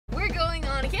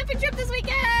camping trip this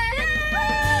weekend!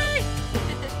 Yay!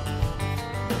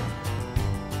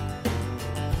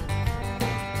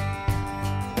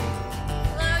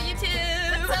 Hello,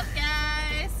 YouTube! What's up,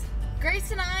 guys?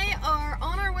 Grace and I are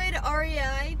on our way to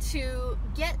REI to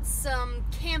get some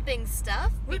camping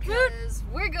stuff because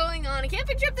we're going on a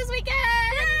camping trip this weekend!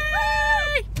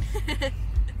 Yay!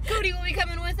 Cody will be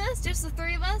coming with us, just the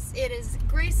three of us. It is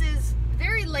Grace's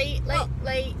very late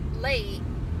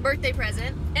birthday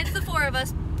present. It's the four of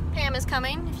us. Pam is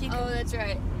coming. If you can. Oh, that's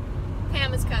right.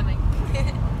 Pam is coming.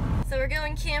 So we're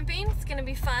going camping. It's gonna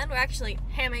be fun. We're actually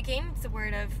hammocking. It's a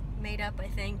word I've made up, I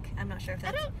think. I'm not sure if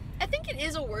that's... I think it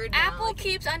is a word now. Apple like,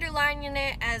 keeps underlining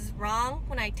it as wrong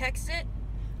when I text it.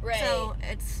 right. So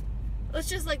it's... It's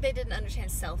just like they didn't understand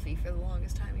selfie for the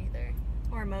longest time either.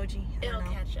 Or emoji. I don't It'll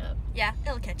know. catch up. Yeah,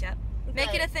 it'll catch up.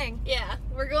 Make it a thing. Yeah,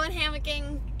 we're going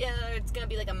hammocking. It's gonna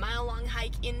be like a mile-long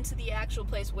hike into the actual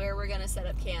place where we're gonna set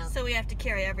up camp. So we have to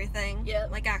carry everything. Yep.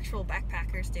 Like actual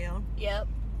backpackers do. Yep.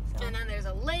 So. And then there's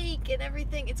a lake and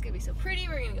everything. It's gonna be so pretty.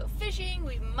 We're gonna go fishing.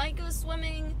 We might go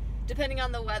swimming, depending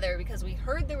on the weather, because we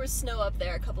heard there was snow up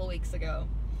there a couple weeks ago.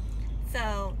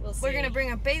 So We'll we're see. gonna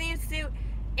bring a bathing suit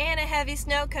and a heavy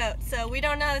snow coat. So we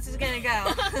don't know how this is gonna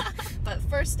go. But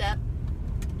first step,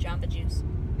 Jamba Juice.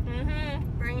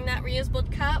 Bring that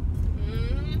reusable cup.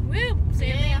 Woo!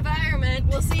 Save the environment.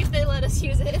 We'll see if they let us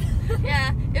use it.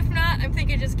 Yeah. If not, I'm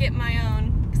thinking just get my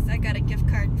own because I got a gift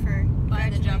card for Buy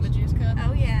the graduation. Jamba Juice cup.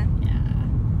 Oh yeah. Yeah.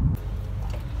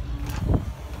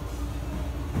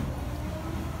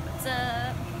 What's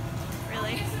up?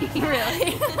 Really?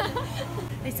 Really?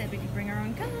 They said we could bring our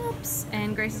own cups,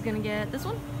 and Grace is gonna get this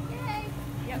one. Yay!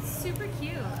 Yep. Super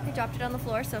cute. They dropped it on the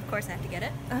floor, so of course I have to get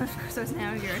it. So it's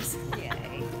now yours.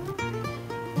 Yay.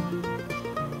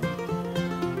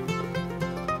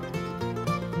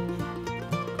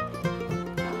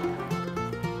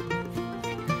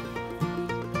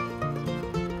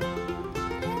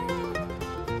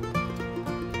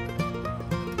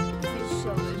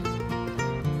 So good.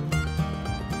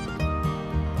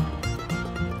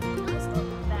 That's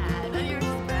not bad. Yours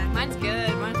is bad. Mine's good.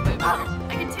 Mine's way better.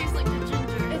 I can taste like the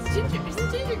ginger. It's ginger.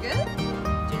 Isn't ginger good?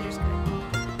 Ginger's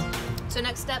good. So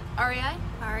next step, REI?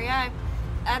 REI.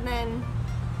 And then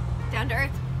down to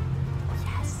earth.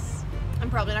 Yes.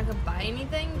 I'm probably not gonna buy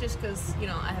anything just because, you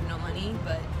know, I have no money,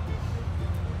 but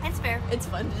It's fair. it's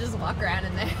fun to just walk around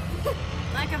in there.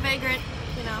 Like a vagrant,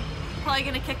 you know. Probably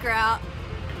gonna kick her out.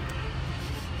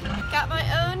 Got my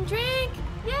own drink.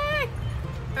 Yay!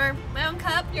 Or my own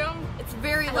cup. Your own. It's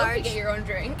very I hope you large. get your own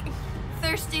drink.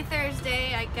 Thirsty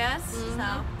Thursday, I guess.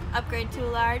 So upgrade to a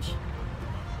large.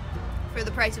 For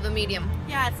the price of a medium.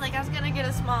 Yeah, it's like I was gonna get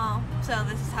a small. So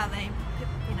this is how they,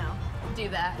 you know. Do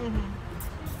that.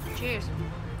 Cheers.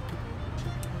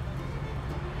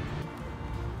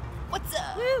 What's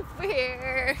up? Woo! We're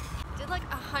here. Did like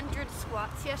 100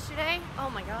 squats yesterday. Oh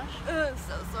my gosh. I'm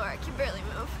so sore. I can barely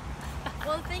move.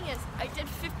 Well, the thing is, I did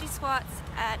 50 squats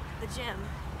at the gym,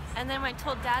 and then when I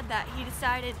told Dad that, he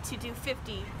decided to do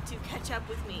 50 to catch up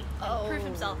with me and prove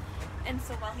himself. And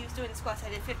so while he was doing the squats, I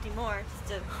did 50 more just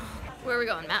to... Where are we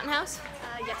going? Mountain House?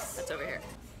 Yes. That's over here.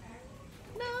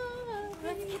 No,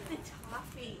 let's get the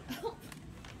toffee.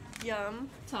 Yum.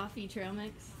 Toffee trail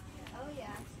mix. Oh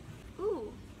yeah.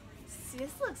 Ooh, see,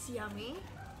 this looks yummy.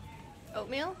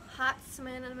 Oatmeal? Hot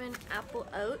cinnamon apple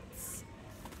oats.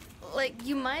 Like,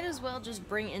 you might as well just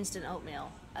bring instant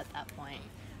oatmeal at that point.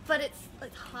 But it's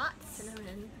like hot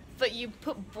cinnamon. But you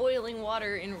put boiling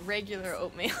water in regular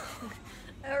oatmeal.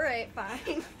 Alright,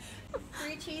 fine.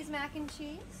 3 cheese mac and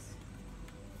cheese.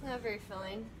 Not very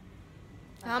filling.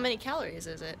 How many calories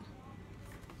is it?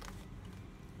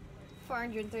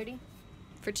 430.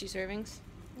 For 2 servings?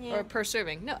 Yeah. Or per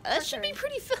serving? No, that should be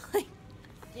pretty filling.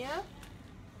 Yeah?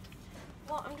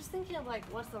 Well, I'm just thinking of like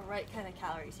what's the right kind of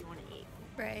calories you want to eat.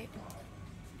 Right.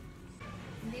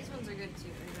 These ones are good too.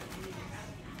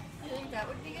 You think that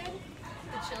would be good?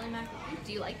 The chili mac.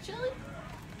 Do you like chili?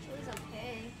 Chili's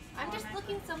okay. I'm just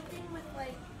looking something with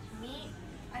like meat.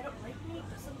 I don't like meat,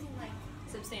 but something like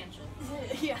Substantial.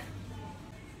 yeah.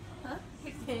 Huh?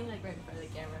 You're standing like right in front of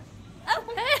the camera. Oh,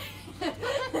 hey!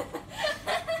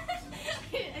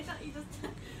 I thought you just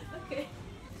okay.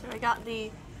 So I got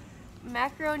the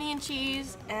macaroni and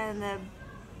cheese and the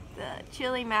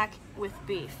chili mac with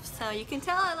beef. So you can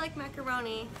tell I like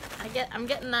macaroni. I'm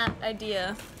getting that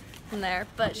idea from there,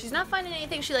 but she's not finding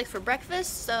anything she likes for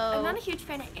breakfast, so I'm not a huge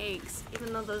fan of eggs,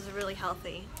 even though those are really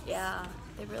healthy. yeah,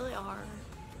 they really are.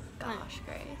 Gosh,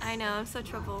 Grace. I know, I'm so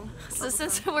trouble. So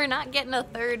since we're not getting a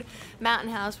third mountain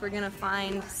house, we're gonna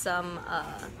find some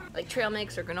like trail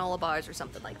mix or granola bars or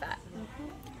something like that.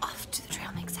 Off to the trail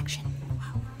mix section.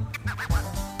 Wow.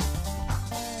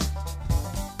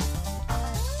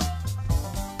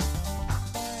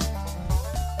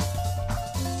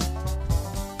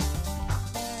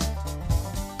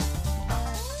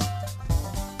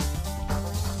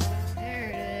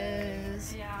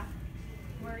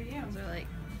 Those are like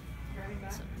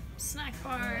some snack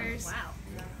bars. Wow.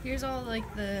 Here's all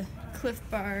like the Cliff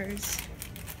bars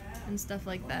and stuff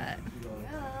like that.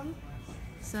 Yum.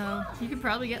 So you could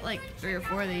probably get like 3 or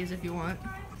 4 of these if you want.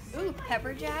 Ooh,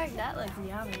 pepper jack? That looks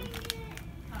yummy.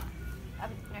 I'm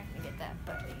not gonna get that,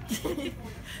 but...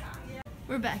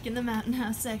 We're back in the Mountain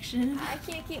House section. I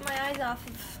can't keep my eyes off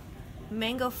of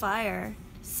Mango Fire.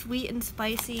 Sweet and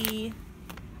spicy.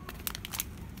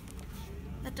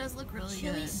 That does look really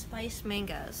Chili good. spiced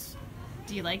mangoes.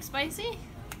 Do you like spicy?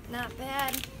 Not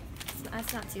bad.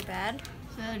 That's not too bad.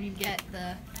 So you get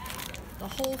the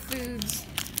Whole Foods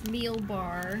meal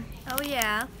bar Oh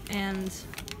yeah, and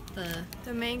the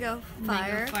the Mango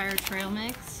Fire. Mango Fire trail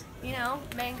mix. You know,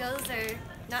 mangoes are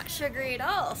not sugary at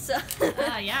all, so.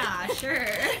 Yeah, sure.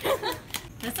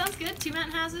 That sounds good. 2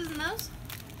 Mountain Houses and those.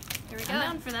 Here we go. I'm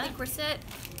down for that. I think we're set.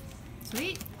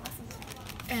 Sweet. Awesome.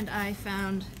 And I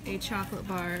found a chocolate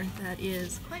bar that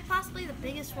is, Quite possibly the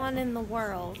biggest one in the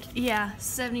world. yeah,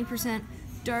 70%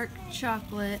 dark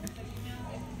chocolate.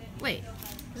 Wait,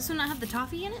 does this one not have the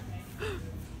toffee in it?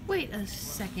 Wait a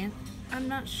second. I'm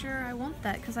not sure I want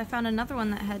that because I found another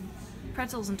one that had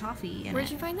pretzels and toffee in Where'd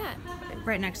it. you find that?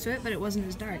 Right next to it, but it wasn't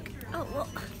as dark. Oh, well,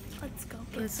 let's go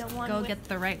get Let's the one go with... get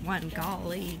the right one.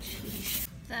 Golly. Jeez.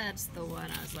 That's the one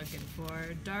I was looking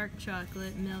for. Dark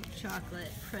chocolate, milk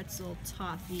chocolate, pretzel,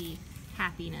 toffee,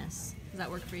 happiness. Does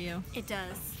that work for you? It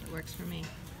does. It works for me.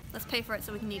 Let's pay for it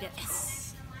so we can eat it.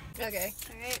 Yes. Okay.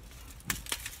 All right.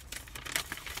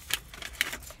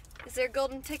 Is there a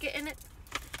golden ticket in it?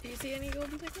 Do you see any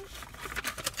golden tickets?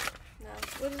 No.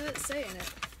 What does it say in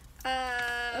it?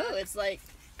 Oh, it's like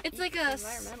it's like a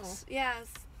environmental. Yeah.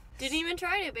 Didn't even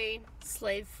try to be.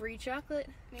 Slave-free chocolate.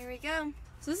 Here we go.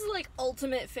 So this is like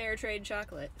ultimate fair trade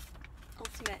chocolate.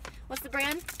 Ultimate. What's the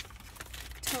brand?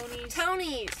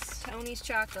 Tony's. Tony's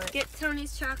chocolate. Get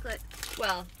Tony's chocolate.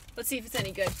 Well, let's see if it's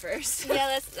any good first.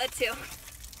 Yeah, that too.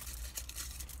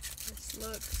 This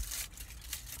looks.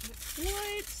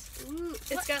 What? Ooh,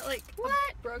 It's got like What?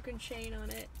 a broken chain on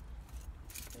it.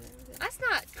 That's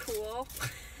not cool.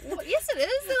 Well, yes, it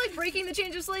is. They're like breaking the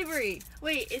chains of slavery.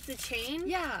 Wait, it's a chain?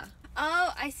 Yeah.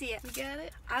 Oh, I see it. You get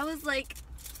it? I was like,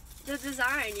 the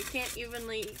design, you can't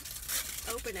evenly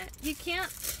open it. You can't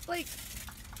like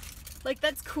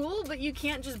that's cool, but you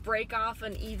can't just break off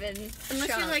an even Unless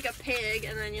chunk. you're like a pig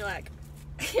and then you're like,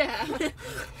 Yeah.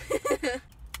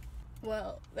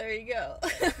 Well, there you go.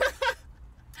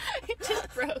 It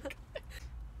just broke.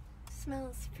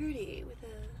 smells fruity with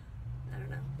a, I don't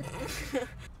know.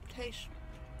 Tastes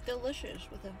delicious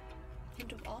with a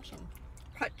hint of awesome.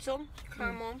 Pretzel,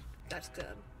 caramel. That's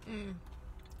good.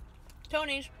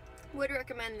 Tony's. Would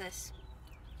recommend this.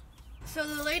 So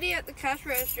the lady at the cash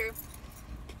register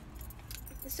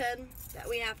said that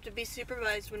we have to be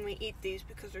supervised when we eat these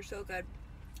because they're so good.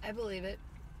 I believe it.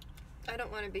 I don't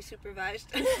want to be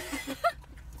supervised.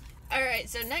 Alright,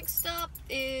 so next stop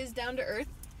is Down to Earth.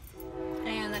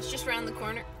 And that's just around the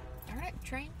corner. Alright,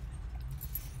 train.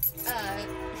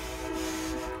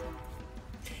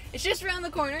 It's just around the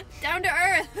corner. Down to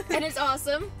earth! And it's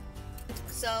awesome.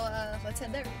 So, let's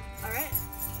head there. Alright.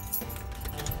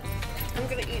 I'm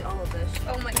gonna eat all of this.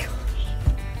 Oh my gosh.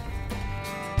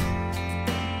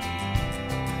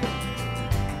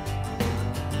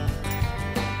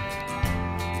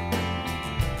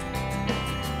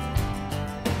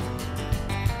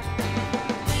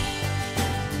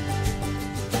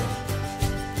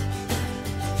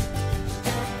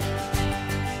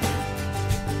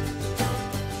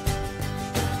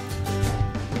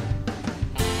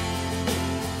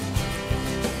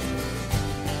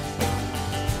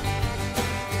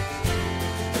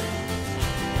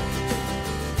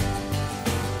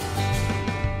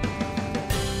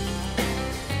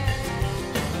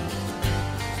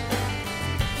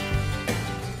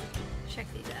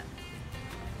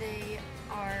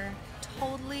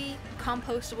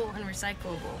 Compostable and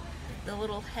recyclable. The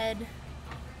little head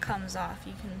comes off.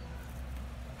 You can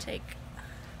take.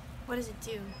 What does it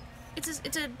do? It's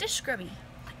a dish scrubby.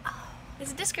 Oh.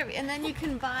 It's a dish scrubby, and then you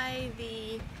can buy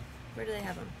the. Where do they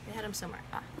have them? They had them somewhere.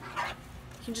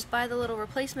 You can just buy the little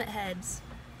replacement heads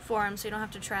for them, so you don't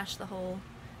have to trash the whole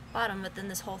bottom. But then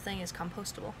this whole thing is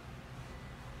compostable.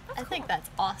 I think that's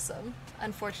awesome.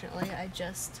 Unfortunately, I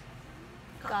just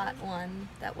got one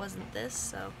that wasn't this,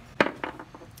 so.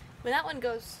 When that one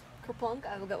goes kerplunk,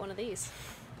 I will get one of these.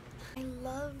 I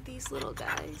love these little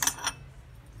guys.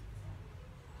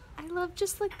 I love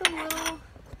just like the little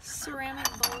ceramic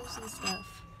bowls and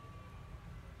stuff.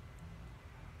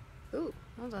 Ooh,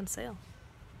 that one's on sale.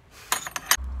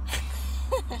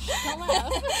 Don't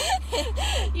laugh.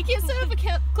 You can't set up a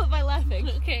clip by laughing.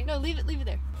 Okay. No, leave it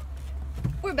there.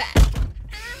 We're back.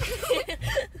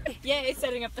 Yay,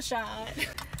 setting up the shot.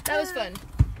 That was fun.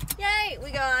 Yay,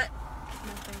 we got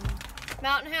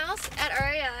Mountain House at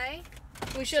RAI.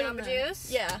 We should Jamba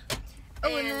Juice. Yeah.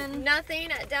 Oh, and then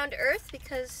nothing at Down to Earth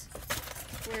because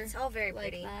we're it's all very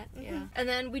like pretty. that. Yeah. And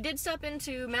then we did stop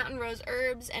into Mountain Rose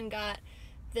Herbs and got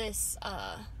this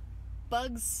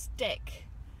bug stick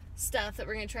stuff that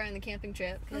we're gonna try on the camping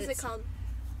trip. What's it called?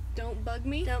 Don't bug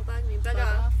me. Don't bug me. Bug Bug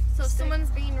off. off So if stick. someone's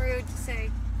being rude, to say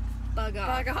Bug off.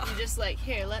 Bug off. You just like,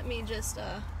 here, let me just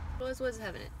what's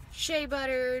having it? Shea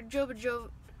butter,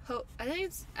 I think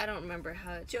it's, I don't remember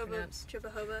how it's pronounced.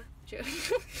 Jojoba.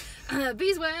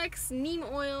 Beeswax, neem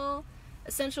oil,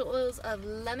 essential oils of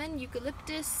lemon,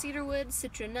 eucalyptus, cedarwood,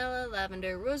 citronella,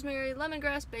 lavender, rosemary,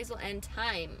 lemongrass, basil, and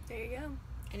thyme. There you go.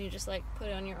 And you just like put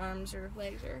it on your arms or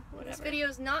legs or whatever. This video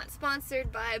is not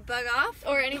sponsored by Bug Off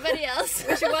Or anybody else.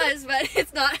 which it was, but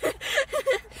it's not.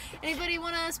 Anybody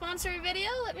want to sponsor a video?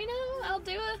 Let me know. I'll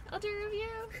do a review.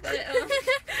 But,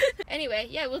 anyway,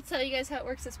 yeah, we'll tell you guys how it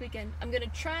works this weekend. I'm gonna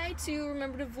try to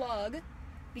remember to vlog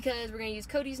because we're gonna use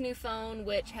Cody's new phone,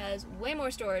 which has way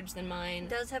more storage than mine. It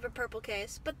does have a purple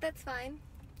case, but that's fine.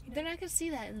 They're not gonna see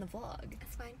that in the vlog.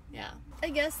 That's fine. Yeah. I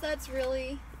guess that's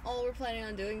really all we're planning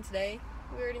on doing today.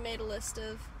 We already made a list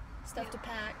of stuff to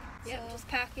pack. Yeah, So just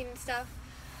packing and stuff.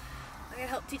 I gotta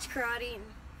help teach karate, and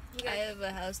you I guys, have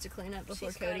a house to clean up before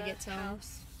she's got Cody a gets home.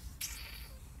 house.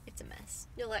 It's a mess.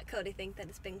 You'll let Cody think that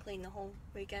it's been clean the whole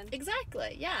weekend.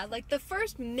 Exactly. Yeah. Like the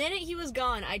first minute he was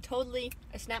gone, I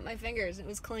snapped my fingers and it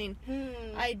was clean.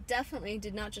 I definitely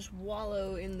did not just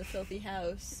wallow in the filthy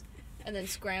house and then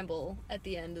scramble at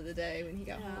the end of the day when he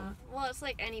got home. Well, it's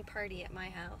like any party at my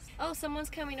house. Oh, someone's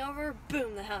coming over.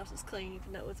 Boom, the house is clean,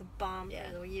 even though it was a bomb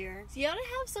for the year. So you ought to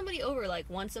have somebody over like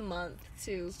once a month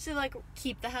to So like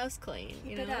keep the house clean. keep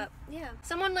you know? it up. Yeah.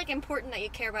 Someone like important that you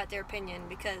care about their opinion,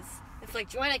 because if like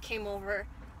Joanna came over,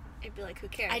 it'd be like, who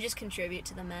cares? I just contribute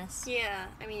to the mess. Yeah.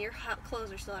 I mean, your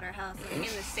clothes are still at our house, like, in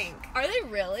the sink. Are they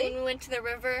really? When we went to the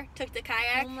river, took the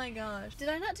kayak. Oh my gosh. Did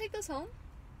I not take those home?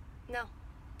 No,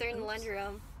 they're in the Oops. laundry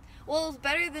room. Well, it was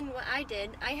better than what I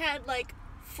did. I had like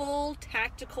full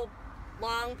tactical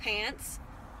long pants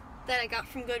that I got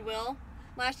from Goodwill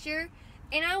last year,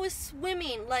 and I was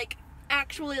swimming like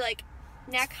actually like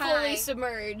neck high Fully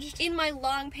submerged. in my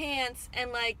long pants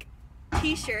and like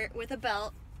t-shirt with a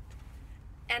belt,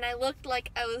 and I looked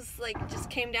like I was like just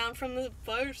came down from the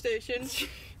fire station,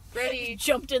 ready.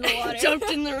 Jumped in the water. Jumped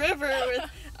in the river with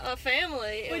a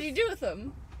family. What did you do with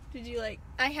them? Did you like?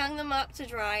 I hung them up to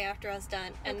dry after I was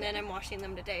done, and then I'm washing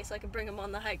them today so I can bring them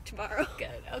on the hike tomorrow. Good.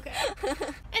 Okay.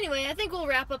 Anyway, I think we'll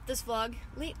wrap up this vlog.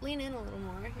 Lean in a little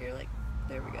more. You're like,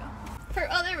 there we go.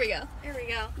 Oh, there we go. There we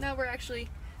go. Now we're actually.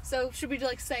 So should we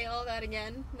like say all that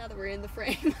again? Now that we're in the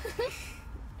frame.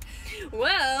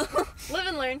 Well, Live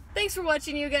and learn. Thanks for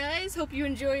watching, you guys. Hope you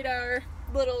enjoyed our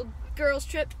little girls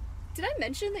trip. Did I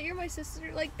mention that you're my sister?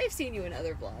 Like, they've seen you in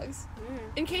other vlogs.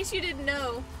 In case you didn't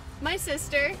know, my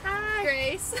sister, Hi.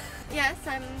 Grace. Yes,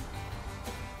 I'm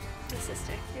the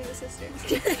sister. You're the sister.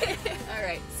 All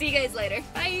right. See you guys later.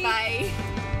 Bye. Bye.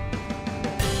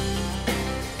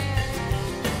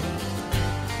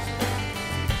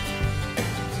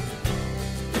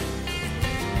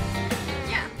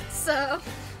 Yeah. So,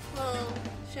 We'll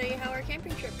show you how our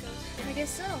camping trip goes. I guess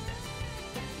so.